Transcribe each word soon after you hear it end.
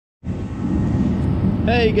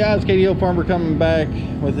Hey guys, KDO Farmer coming back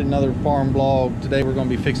with another farm vlog. Today we're going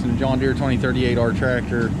to be fixing a John Deere 2038R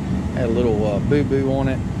tractor. Had a little boo-boo on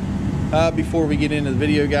it. Before we get into the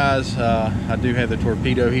video, guys, I do have the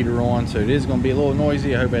torpedo heater on, so it is going to be a little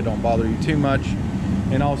noisy. I hope that don't bother you too much.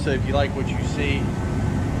 And also, if you like what you see,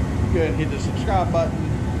 go ahead and hit the subscribe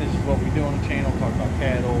button. This is what we do on the channel, talk about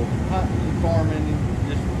cattle, hunting, farming,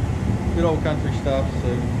 just good old country stuff.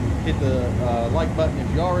 So hit the like button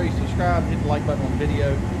if you already subscribed. Hit the like button on the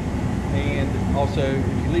video, and also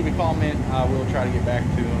if you leave a comment, I will try to get back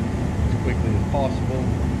to them as quickly as possible.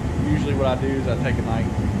 Usually what I do is I take a night,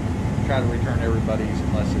 try to return everybody's,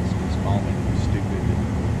 unless it's just comment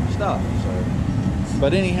stupid stuff. So,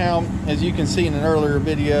 but anyhow, as you can see in an earlier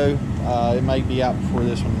video, it may be out before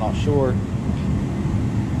this one, I'm not sure,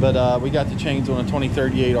 but we got the chains on a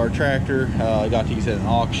 2038R tractor. I got these at an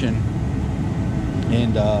auction,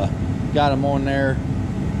 and got them on there.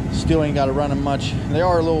 Still ain't got to run them much. They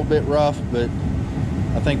are a little bit rough, but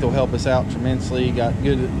I think they'll help us out tremendously. Got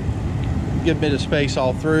good bit of space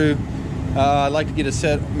all through. I'd like to get a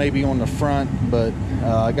set maybe on the front, but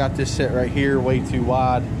I got this set right here way too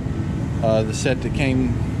wide. The set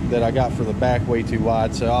that I got for the back way too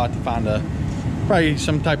wide, so I'll have to find probably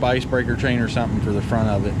some type of icebreaker chain or something for the front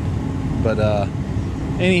of it. But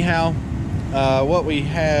anyhow, what we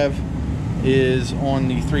have is on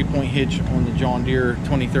the 3-point hitch on the John Deere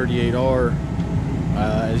 2038R.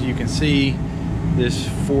 As you can see, this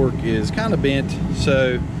fork is kind of bent,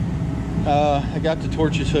 so I got the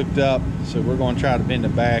torches hooked up, so we're going to try to bend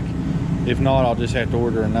it back. If not, I'll just have to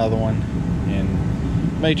order another one,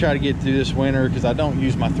 and may try to get through this winter, because I don't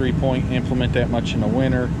use my 3-point implement that much in the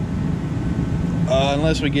winter,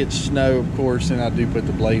 unless we get snow, of course, and I do put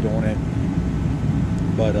the blade on it.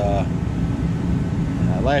 But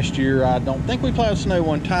last year I don't think we plowed snow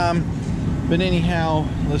one time. But anyhow,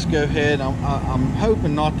 let's go ahead. I'm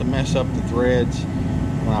hoping not to mess up the threads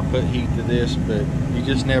when I put heat to this, but you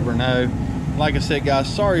just never know. Like I said, guys,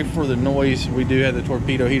 sorry for the noise. We do have the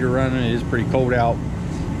torpedo heater running. It is pretty cold out,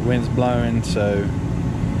 the wind's blowing, so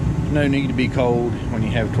no need to be cold when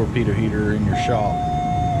you have a torpedo heater in your shop.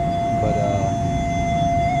 But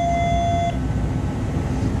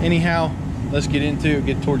anyhow, let's get into it,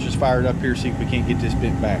 get torches fired up here, see if we can't get this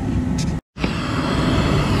bit back.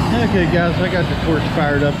 Okay guys, I got the torch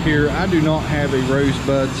fired up here. I do not have a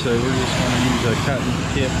rosebud, so we're just going to use a cutting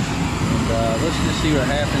tip. And let's just see what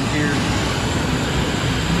happens here.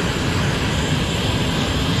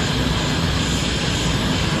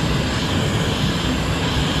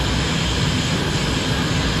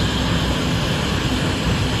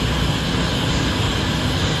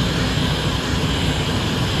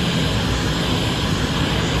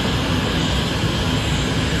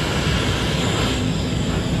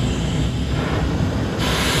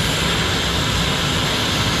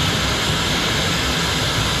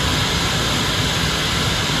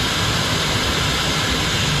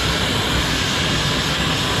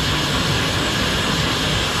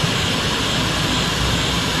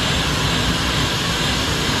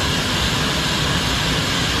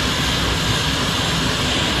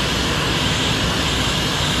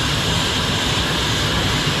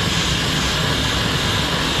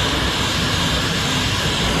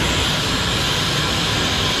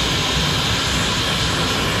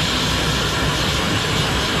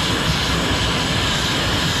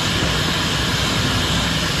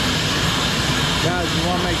 Guys, you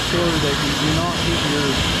want to make sure that you do not hit your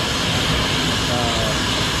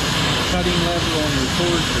cutting lever on your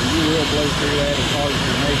torch, or you will blow through that as hard as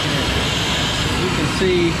you're making it. You can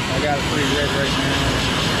see I got it pretty red right now.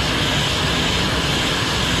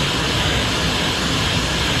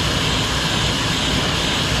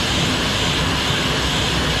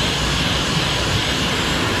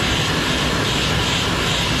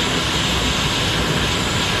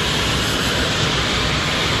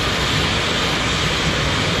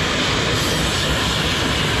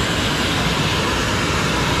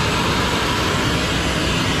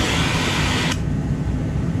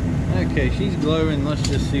 Okay, she's glowing. Let's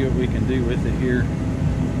just see what we can do with it here.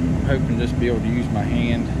 I'm hoping just be able to use my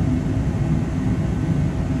hand.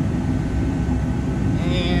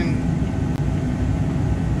 And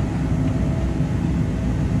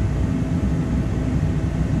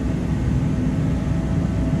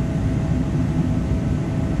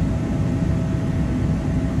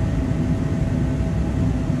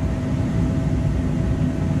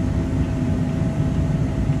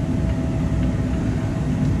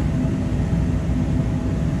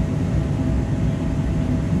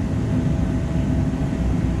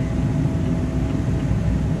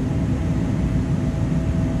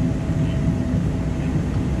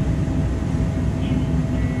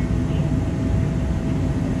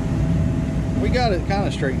got it kind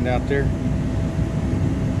of straightened out there.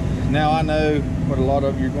 Now I know what a lot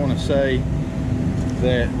of you are going to say,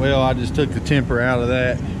 that, well, I just took the temper out of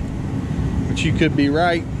that, but you could be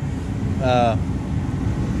right.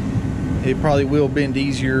 It probably will bend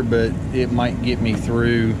easier, but it might get me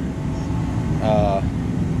through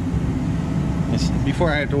before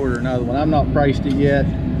I have to order another one. I'm not priced it yet,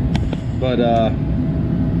 but I'm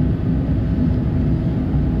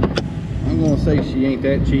gonna say she ain't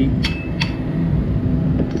that cheap.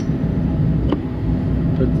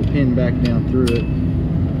 Put the pin back down through it.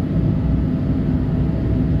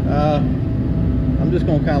 I'm just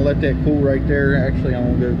gonna kind of let that cool right there. Actually,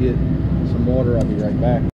 I'm gonna go get some water. I'll be right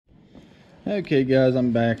back. Okay guys,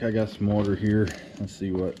 I'm back. I got some water here. Let's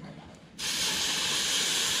see what.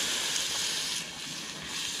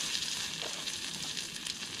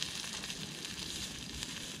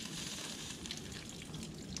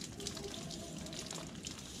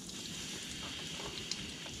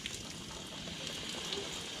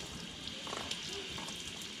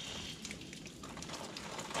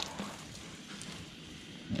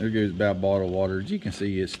 There goes about a bottle of water. As you can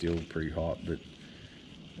see, it's still pretty hot, but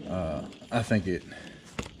I think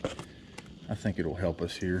it'll help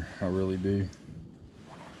us here. I really do.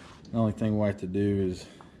 The only thing we'll have to do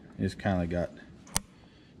is kind of got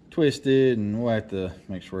twisted, and we'll have to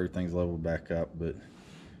make sure everything's leveled back up, but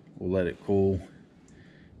we'll let it cool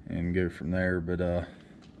and go from there. But I'm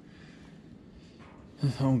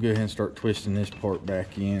gonna go ahead and start twisting this part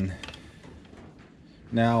back in.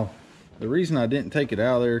 Now, the reason I didn't take it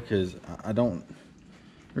out of there, because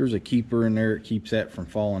there's a keeper in there. It keeps that from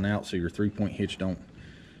falling out so your 3-point hitch don't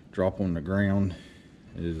drop on the ground,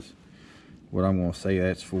 is what I'm going to say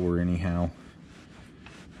that's for anyhow.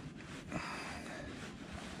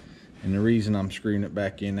 And the reason I'm screwing it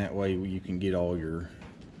back in that way, you can get all your,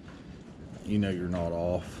 you're not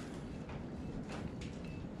off.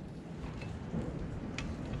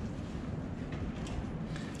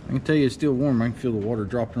 I can tell you it's still warm. I can feel the water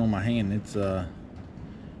dropping on my hand. It's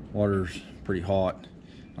water's pretty hot.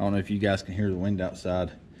 I don't know if you guys can hear the wind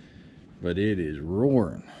outside, but it is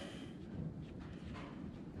roaring.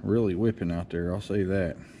 Really whipping out there, I'll say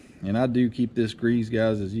that. And I do keep this grease,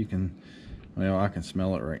 guys, as you can, well, I can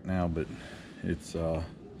smell it right now, but it's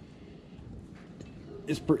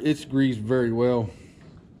greased very well.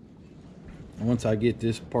 And once I get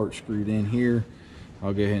this part screwed in here,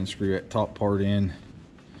 I'll go ahead and screw that top part in.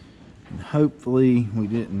 And hopefully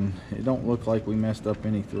it don't look like we messed up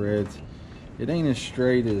any threads. It ain't as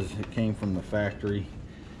straight as it came from the factory.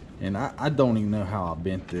 And I don't even know how I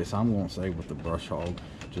bent this. I'm gonna say with the brush hog,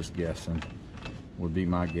 just guessing, would be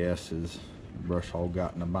my guess, is the brush hog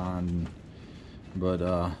got in a bind. But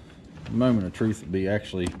the moment of truth would be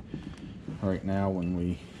actually right now when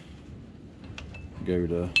we go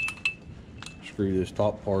to screw this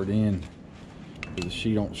top part in, because if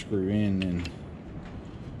she don't screw in, then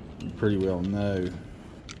you pretty well know.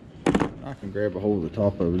 I can grab a hold of the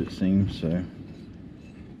top of it, it seems. So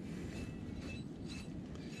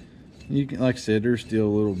you can, like I said, there's still a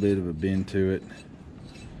little bit of a bend to it,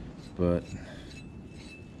 but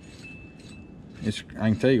I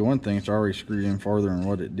can tell you one thing, it's already screwed in farther than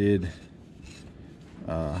what it did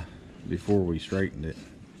before we straightened it.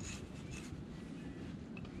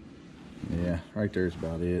 Yeah, right there's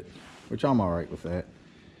about it, which I'm all right with that.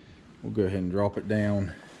 We'll go ahead and drop it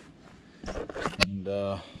down. And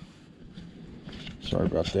sorry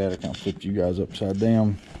about that, I kind of flipped you guys upside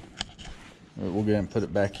down. But we'll go ahead and put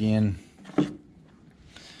it back in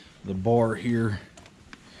the bar here,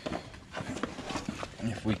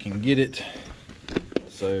 if we can get it.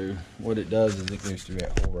 So what it does is it goes through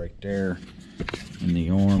that hole right there in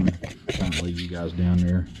the arm. I'm trying to leave you guys down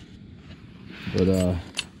there, but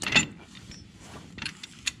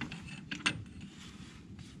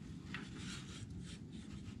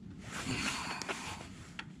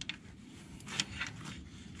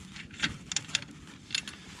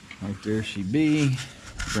right there she be.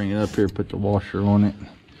 Bring it up here, put the washer on it,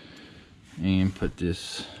 and put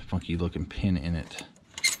this funky looking pin in it.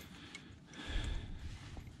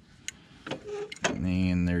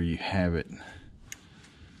 And there you have it.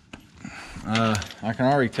 I can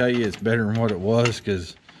already tell you it's better than what it was,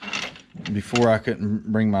 because before I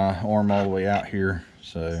couldn't bring my arm all the way out here,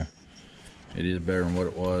 so it is better than what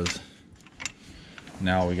it was.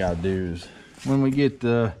 Now all we gotta do is, when we get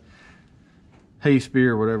the hay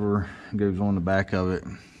spear, whatever goes on the back of it,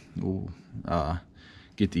 we'll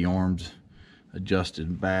get the arms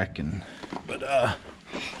adjusted back. But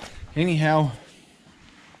anyhow,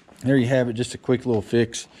 there you have it. Just a quick little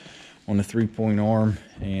fix on the 3-point arm,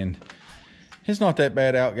 and it's not that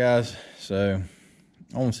bad out, guys. So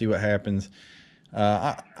I want to see what happens.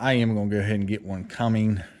 I am going to go ahead and get one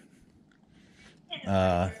coming.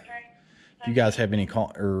 If you guys have any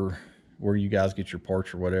or where you guys get your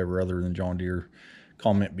parts or whatever other than John Deere,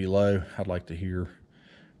 comment below. I'd like to hear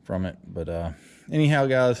from it. But anyhow,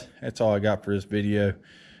 guys, that's all I got for this video.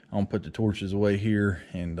 I'm gonna put the torches away here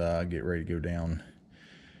and get ready to go down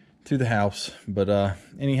to the house. But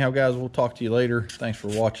anyhow, guys, we'll talk to you later. Thanks for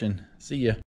watching. See ya.